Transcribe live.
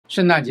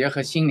圣诞节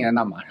和新年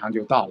呢马上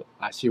就到了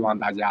啊，希望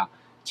大家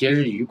节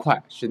日愉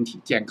快，身体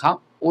健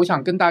康。我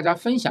想跟大家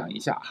分享一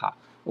下哈，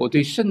我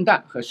对圣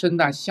诞和圣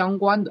诞相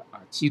关的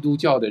基督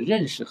教的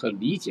认识和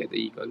理解的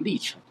一个历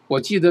程。我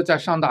记得在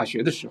上大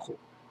学的时候，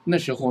那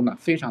时候呢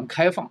非常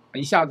开放，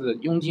一下子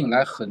涌进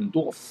来很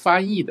多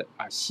翻译的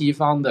西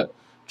方的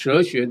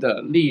哲学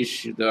的、历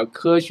史的、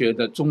科学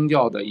的、宗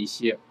教的一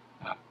些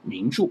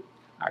名著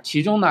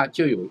其中呢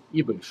就有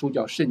一本书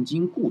叫《圣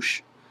经故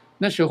事》。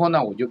那时候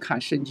呢我就看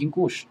《圣经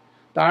故事》，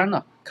当然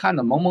呢看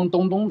得懵懵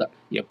懂懂的，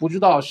也不知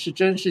道是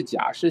真是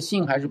假，是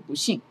信还是不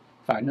信，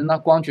反正呢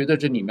光觉得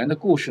这里面的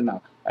故事呢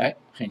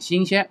很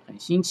新鲜很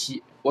新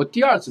奇。我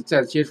第二次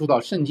再接触到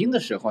圣经的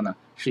时候呢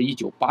是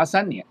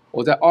1983年，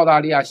我在澳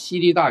大利亚悉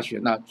尼大学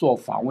呢做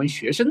访问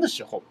学生的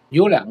时候，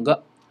有2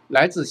个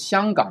来自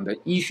香港的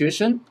医学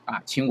生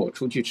请我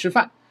出去吃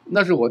饭。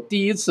那是我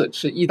第一次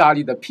吃意大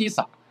利的披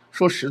萨，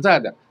说实在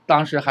的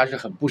当时还是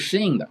很不适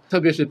应的，特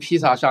别是披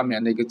萨上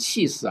面那个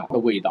cheese的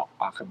味道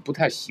很不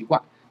太习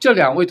惯。这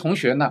2位同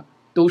学呢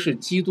都是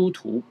基督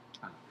徒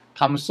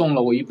他们送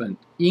了我一本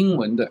英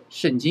文的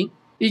圣经。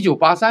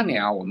1983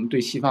年我们对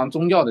西方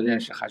宗教的认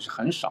识还是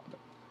很少的，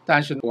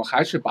但是我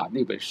还是把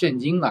那本圣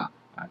经呢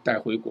带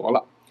回国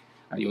了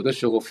有的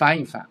时候翻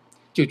一翻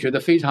就觉得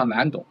非常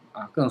难懂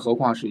更何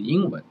况是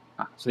英文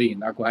所以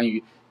呢关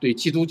于对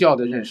基督教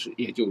的认识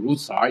也就如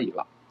此而已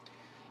了。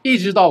一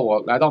直到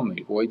我来到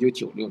美国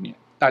1996年，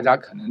大家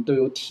可能都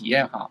有体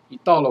验一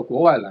到了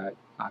国外来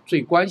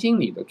最关心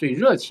你的、最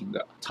热情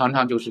的常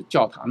常就是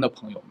教堂的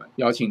朋友们，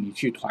邀请你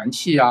去团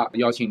契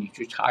邀请你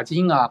去查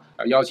经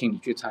邀请你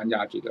去参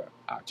加这个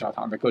教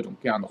堂的各种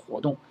各样的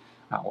活动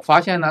我发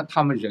现呢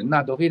他们人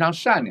呢都非常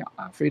善良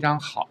非常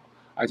好，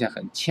而且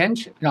很虔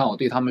诚，让我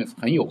对他们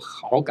很有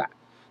好感。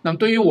那么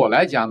对于我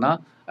来讲呢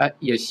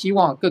也希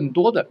望更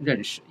多的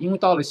认识，因为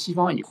到了西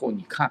方以后，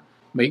你看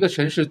每个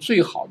城市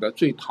最好的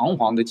最堂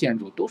皇的建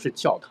筑都是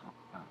教堂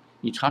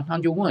你常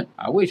常就问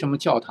为什么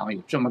教堂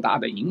有这么大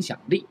的影响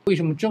力？为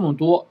什么这么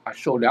多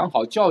受良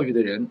好教育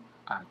的人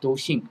都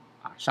信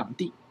上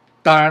帝？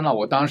当然了，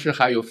我当时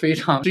还有非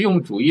常实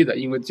用主义的，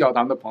因为教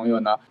堂的朋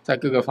友呢在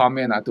各个方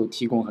面呢都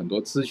提供很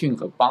多资讯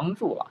和帮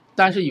助了。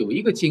但是有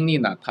一个经历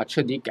呢，它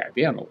彻底改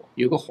变了我。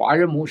有个华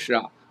人牧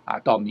师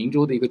到明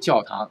州的一个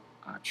教堂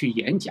去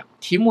演讲，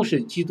题目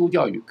是基督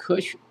教与科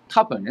学。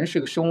他本人是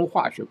个生物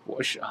化学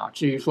博士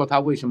至于说他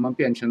为什么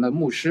变成了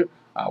牧师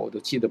我都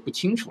记得不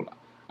清楚了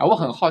我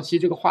很好奇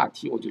这个话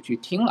题，我就去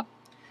听了。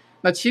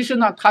那其实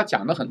呢他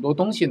讲的很多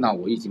东西呢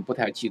我已经不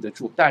太记得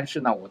住，但是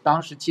呢我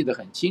当时记得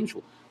很清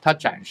楚，他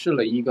展示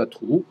了一个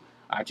图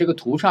这个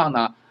图上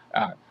呢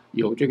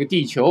有这个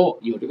地球，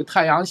有这个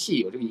太阳系，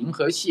有这个银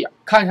河系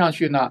看上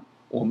去呢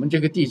我们这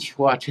个地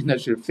球真的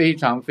是非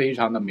常非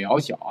常的渺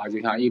小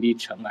就像一粒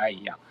尘埃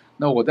一样。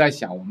那我在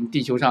想我们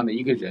地球上的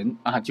一个人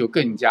就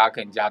更加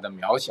的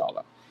渺小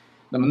了。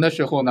那么那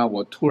时候呢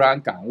我突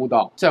然感悟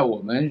到，在我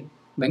们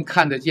能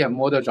看得见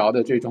摸得着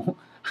的这种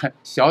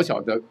小小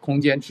的空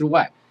间之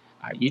外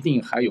一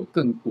定还有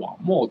更广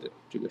袤的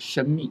这个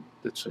生命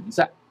的存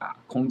在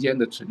空间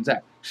的存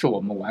在是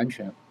我们完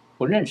全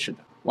不认识的，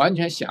完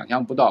全想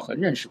象不到和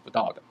认识不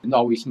到的。人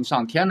造卫星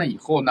上天了以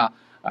后呢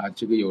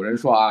这个有人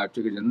说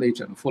这个人类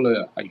征服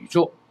了宇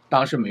宙。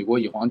当时美国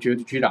以黄局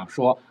长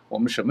说我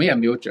们什么也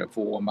没有征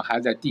服，我们还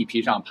在地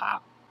皮上爬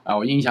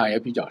我印象也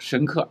比较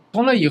深刻。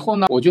从那以后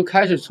呢我就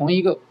开始从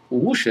一个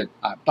无神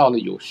到了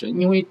有神，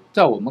因为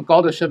在我们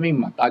高的生命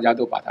嘛，大家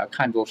都把它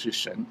看作是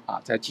神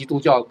在基督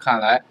教看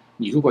来，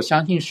你如果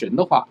相信神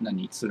的话，那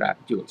你自然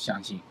就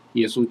相信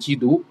耶稣基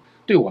督。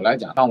对我来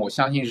讲，当我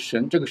相信是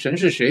神，这个神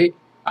是谁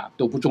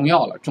都不重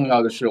要了，重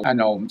要的是按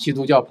照我们基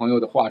督教朋友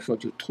的话说，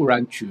就突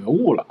然觉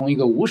悟了，从一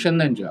个无神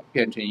论者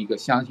变成一个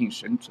相信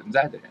神存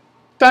在的人。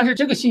但是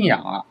这个信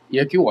仰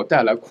也给我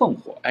带来困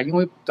惑因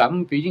为咱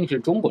们毕竟是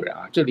中国人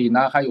这里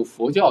呢还有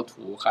佛教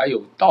徒，还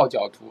有道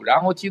教徒，然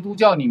后基督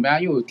教里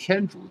面又有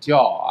天主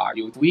教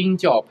有福音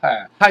教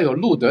派，还有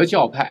路德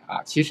教派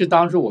其实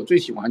当时我最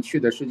喜欢去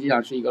的实际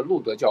上是一个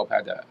路德教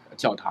派的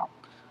教堂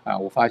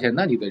我发现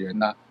那里的人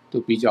呢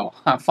都比较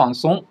放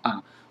松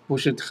不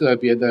是特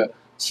别的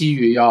急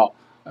于要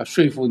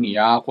说服你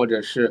或者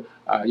是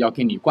要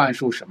给你灌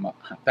输什么。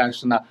但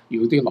是呢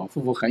有一对老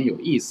夫妇很有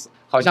意思，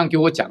好像给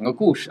我讲个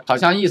故事，好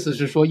像意思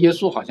是说耶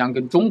稣好像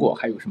跟中国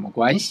还有什么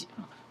关系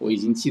我已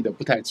经记得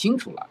不太清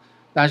楚了。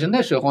但是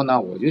那时候呢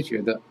我就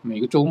觉得每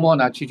个周末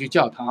呢去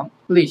教堂，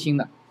内心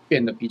呢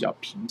变得比较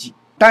平静。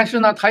但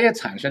是呢它也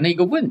产生了一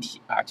个问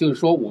题就是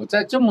说我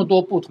在这么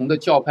多不同的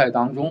教派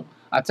当中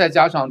再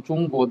加上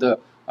中国的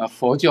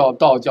佛教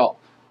道教，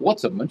我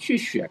怎么去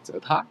选择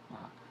它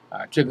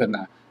这个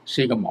呢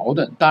是一个矛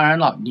盾。当然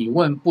了，你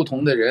问不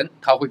同的人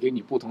他会给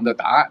你不同的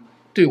答案，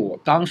对我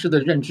当时的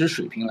认知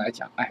水平来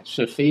讲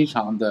是非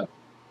常的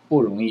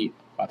不容易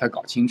把它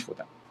搞清楚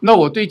的。那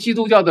我对基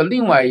督教的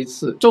另外一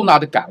次重大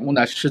的感悟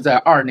呢是在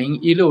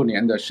2016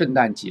年的圣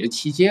诞节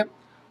期间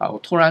我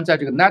突然在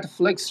这个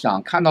Netflix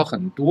上看到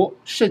很多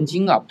圣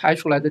经拍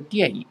出来的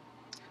电影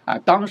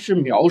当时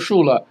描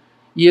述了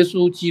耶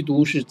稣基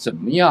督是怎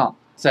么样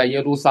在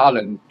耶路撒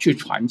冷去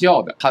传教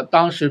的，他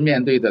当时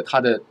面对的他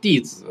的弟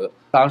子，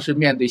当时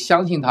面对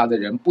相信他的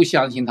人、不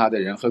相信他的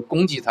人和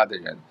攻击他的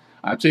人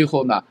啊，最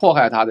后呢迫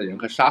害他的人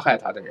和杀害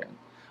他的人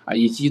啊，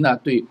以及呢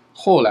对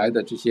后来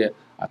的这些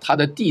啊他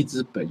的弟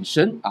子本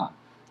身啊，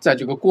在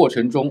这个过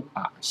程中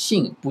啊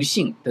信不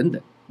信等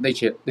等那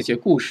些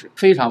故事，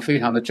非常非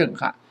常的震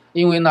撼。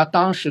因为呢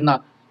当时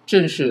呢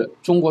正是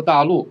中国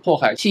大陆迫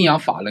害信仰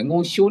法轮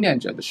功修炼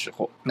者的时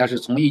候，那是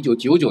从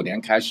1999年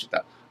开始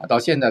的啊，到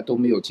现在都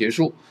没有结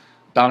束。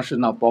当时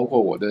呢，包括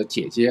我的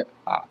姐姐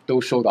啊，都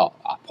受到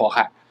迫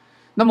害。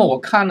那么我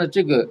看了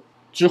这个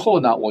之后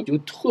呢，我就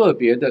特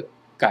别的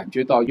感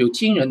觉到有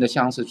惊人的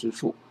相似之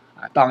处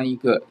啊。当一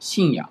个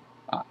信仰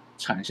啊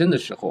产生的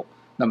时候，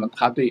那么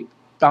他对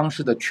当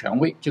时的权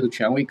威，这个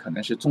权威可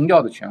能是宗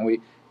教的权威，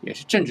也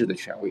是政治的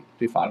权威。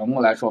对法轮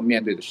功来说，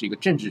面对的是一个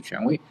政治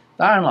权威。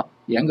当然了，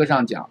严格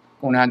上讲，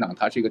共产党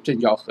它是一个政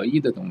教合一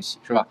的东西，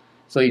是吧？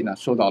所以呢，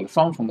受到了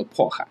双重的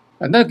迫害，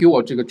那给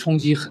我这个冲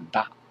击很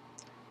大，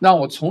让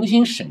我重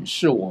新审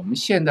视我们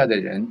现在的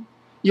人，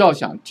要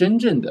想真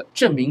正的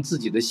证明自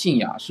己的信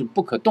仰是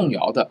不可动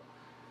摇的，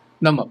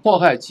那么迫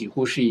害几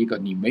乎是一个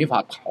你没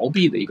法逃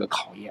避的一个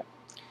考验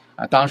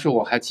啊。当时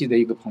我还记得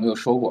一个朋友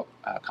说过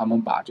啊，他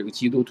们把这个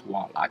基督徒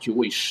拿去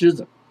喂狮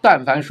子，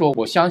但凡说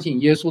我相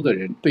信耶稣的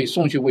人被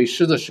送去喂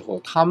狮的时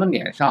候，他们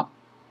脸上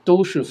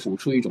都是浮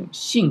出一种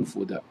幸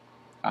福的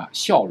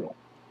笑容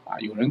啊。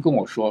有人跟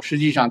我说，实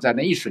际上在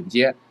那一瞬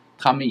间，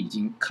他们已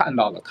经看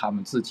到了他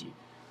们自己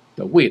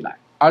的未来，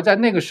而在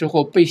那个时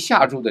候被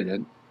吓住的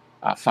人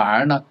啊，反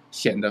而呢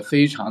显得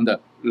非常的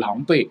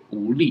狼狈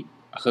无力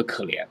和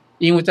可怜，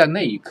因为在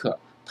那一刻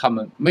他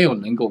们没有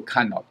能够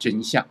看到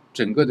真相。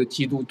整个的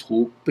基督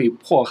徒被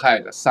迫害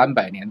的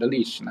300年的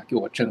历史呢，给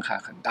我震撼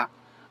很大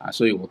啊。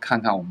所以我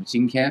看看我们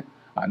今天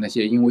那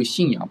些因为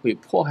信仰被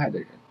迫害的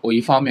人，我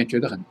一方面觉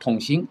得很痛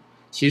心，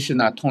其实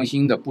呢痛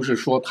心的不是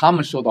说他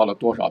们受到了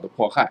多少的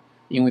迫害，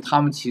因为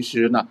他们其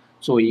实呢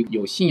作为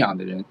有信仰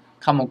的人，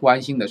他们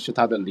关心的是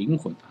他的灵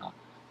魂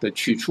的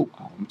去处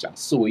啊。我们讲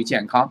思维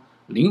健康，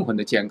灵魂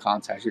的健康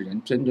才是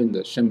人真正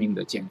的生命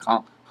的健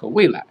康和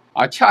未来，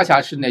而恰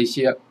恰是那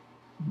些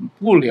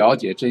不了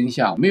解真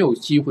相、没有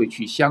机会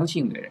去相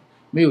信的人，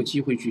没有机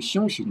会去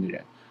修行的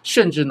人，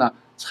甚至呢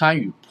参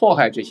与迫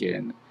害这些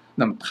人的，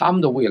那么他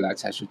们的未来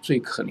才是最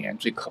可怜、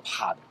最可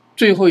怕的。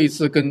最后一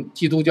次跟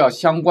基督教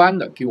相关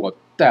的给我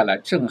带来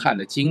震撼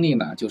的经历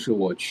呢，就是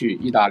我去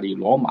意大利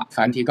罗马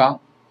梵蒂冈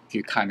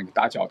去看那个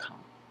大教堂。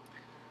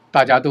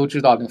大家都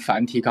知道那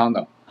梵蒂冈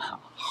的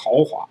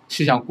豪华，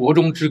是像国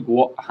中之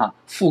国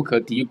富可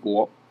敌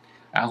国。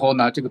然后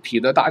呢，这个彼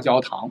得大教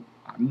堂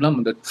那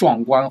么的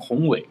壮观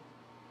宏伟，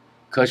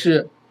可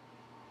是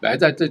来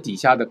在这底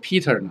下的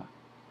Peter 呢，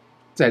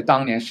在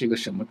当年是一个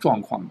什么状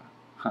况呢？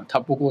他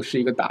不过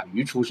是一个打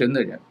鱼出身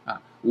的人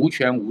无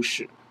权无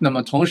势。那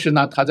么同时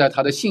呢，他在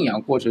他的信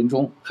仰过程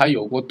中还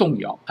有过动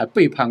摇，还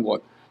背叛过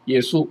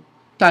耶稣。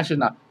但是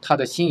呢，他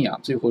的信仰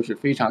最后是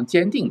非常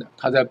坚定的。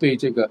他在被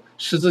这个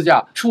十字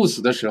架处死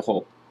的时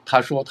候，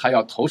他说他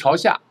要头朝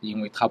下，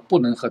因为他不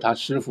能和他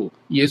师父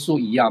耶稣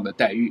一样的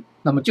待遇。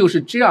那么就是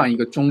这样一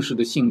个忠实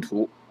的信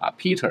徒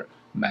Peter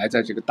埋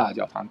在这个大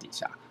教堂底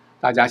下。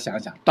大家想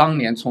想，当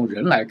年从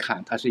人来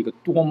看，它是一个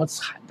多么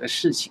惨的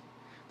事情。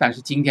但是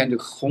今天这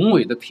个宏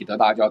伟的彼得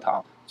大教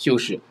堂就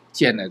是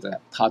建立在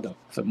他的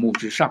坟墓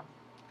之上。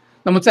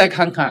那么再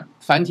看看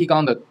梵蒂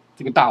冈的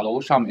这个大楼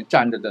上面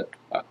站着的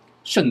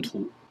圣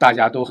徒，大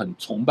家都很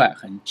崇拜、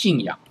很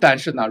敬仰。但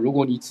是呢，如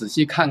果你仔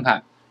细看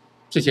看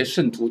这些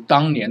圣徒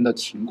当年的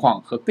情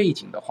况和背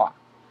景的话，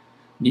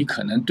你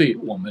可能对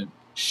我们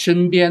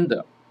身边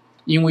的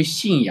因为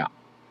信仰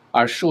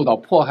而受到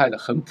迫害的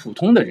很普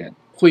通的人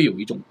会有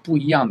一种不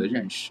一样的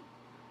认识。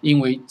因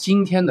为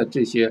今天的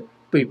这些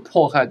被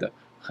迫害的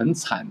很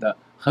惨的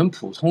很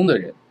普通的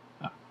人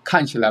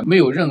看起来没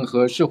有任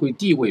何社会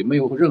地位，没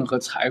有任何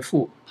财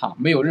富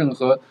没有任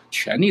何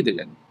权利的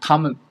人，他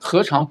们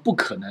何尝不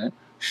可能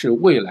是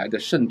未来的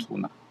圣徒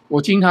呢？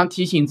我经常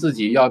提醒自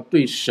己要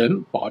对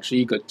神保持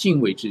一个敬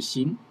畏之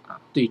心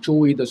对周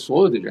围的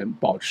所有的人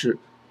保持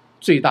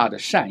最大的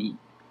善意，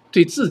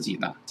对自己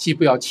呢既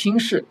不要轻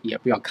视，也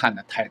不要看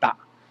得太大。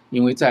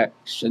因为在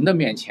神的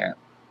面前，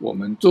我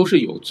们都是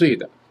有罪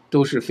的，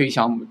都是非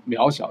常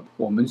渺小的。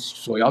我们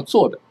所要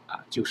做的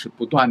就是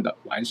不断的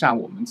完善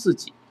我们自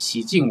己，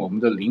洗净我们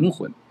的灵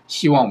魂，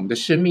希望我们的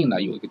生命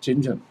呢有一个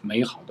真正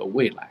美好的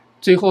未来。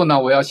最后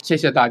呢，我要谢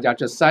谢大家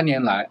这3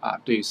年来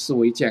对思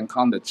维健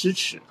康的支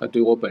持和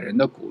对我本人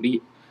的鼓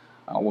励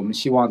我们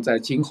希望在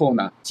今后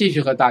呢继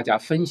续和大家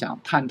分享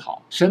探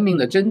讨生命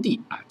的真谛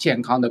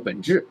健康的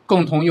本质，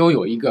共同拥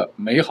有一个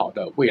美好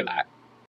的未来。